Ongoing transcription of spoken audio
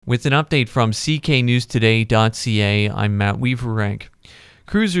With an update from cknewstoday.ca, I'm Matt Weaver-Rank.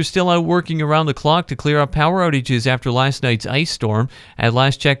 Crews are still out working around the clock to clear up power outages after last night's ice storm. At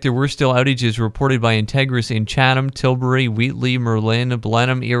last check, there were still outages reported by Integris in Chatham, Tilbury, Wheatley, Merlin,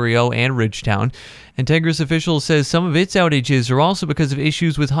 Blenheim, Erio, and Ridgetown. Integris officials says some of its outages are also because of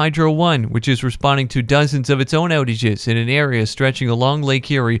issues with Hydro One, which is responding to dozens of its own outages in an area stretching along Lake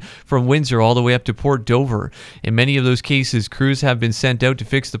Erie from Windsor all the way up to Port Dover. In many of those cases, crews have been sent out to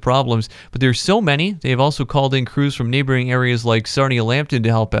fix the problems, but there's so many, they have also called in crews from neighboring areas like Sarnia-Lambton to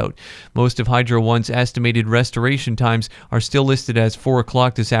help out. Most of Hydro One's estimated restoration times are still listed as 4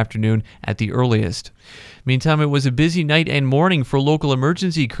 o'clock this afternoon at the earliest. Meantime, it was a busy night and morning for local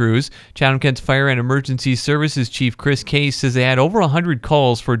emergency crews. Chatham-Kent's Fire and Emergency Services Chief Chris Case says they had over 100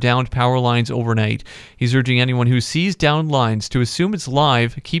 calls for downed power lines overnight. He's urging anyone who sees downed lines to assume it's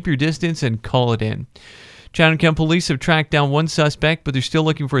live, keep your distance, and call it in. Chatham-Kent police have tracked down one suspect, but they're still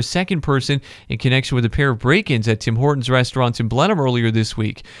looking for a second person in connection with a pair of break-ins at Tim Hortons restaurants in Blenheim earlier this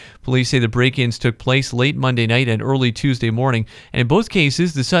week. Police say the break-ins took place late Monday night and early Tuesday morning, and in both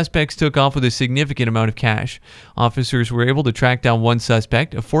cases, the suspects took off with a significant amount of cash. Officers were able to track down one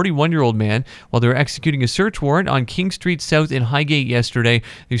suspect, a 41-year-old man, while they were executing a search warrant on King Street South in Highgate yesterday.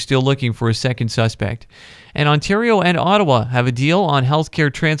 They're still looking for a second suspect. And Ontario and Ottawa have a deal on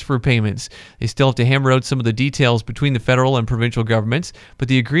healthcare transfer payments. They still have to hammer out some of the details between the federal and provincial governments, but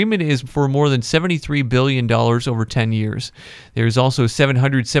the agreement is for more than $73 billion over 10 years. There is also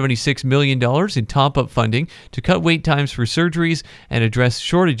 $776 million in top-up funding to cut wait times for surgeries and address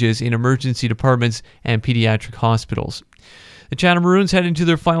shortages in emergency departments and pediatric hospitals. The Chatham Maroons head into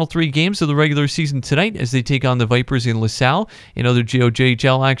their final 3 games of the regular season tonight as they take on the Vipers in LaSalle. In other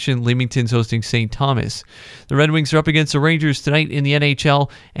GOJHL action, Leamington's hosting St. Thomas. The Red Wings are up against the Rangers tonight in the NHL,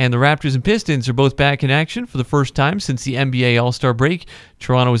 and the Raptors and Pistons are both back in action for the first time since the NBA All-Star break.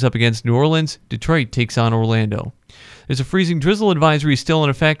 Toronto is up against New Orleans. Detroit takes on Orlando. There's a freezing drizzle advisory still in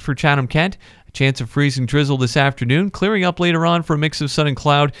effect for Chatham-Kent. A chance of freezing drizzle this afternoon, clearing up later on for a mix of sun and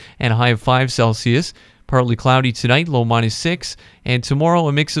cloud and a high of 5 Celsius. Partly cloudy tonight, low -6, and tomorrow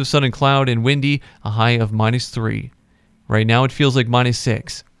a mix of sun and cloud and windy, a high of -3. Right now it feels like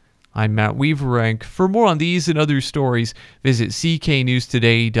 -6. I'm Matt Weaver-Rank. For more on these and other stories, visit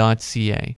cknewstoday.ca.